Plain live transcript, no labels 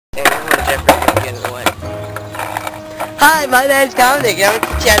And I'm gonna jump right up again in the way. Hi, my name's Dominic, and I'm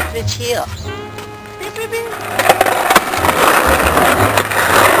gonna teach you how to pitch heel. Beep, beep, beep.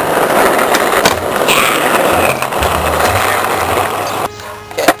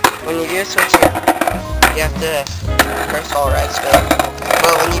 Okay, when you do a switch heel, you have to first all right spin.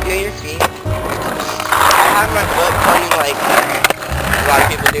 But when you do your feet, I have my foot pointing like a lot of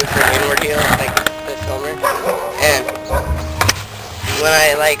people do for inward heel, like the filmer. And when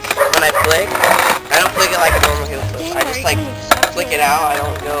I flick, I don't flick it like a normal heel flip. I just like flick it out. I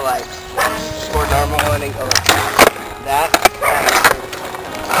don't go like for normal and then go like that.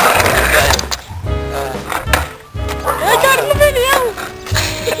 But I got in the video.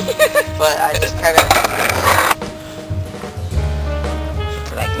 But I just kind of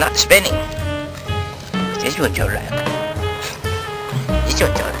like not spinning. This is what you like. This is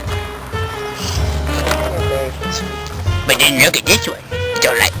what you like. But then look at this one. It's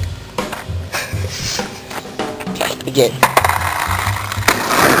alright. Okay, again.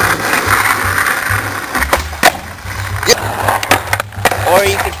 Yep. Or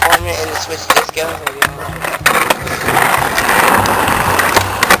you could form it in the switch disco.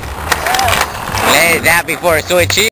 Lay that before switching.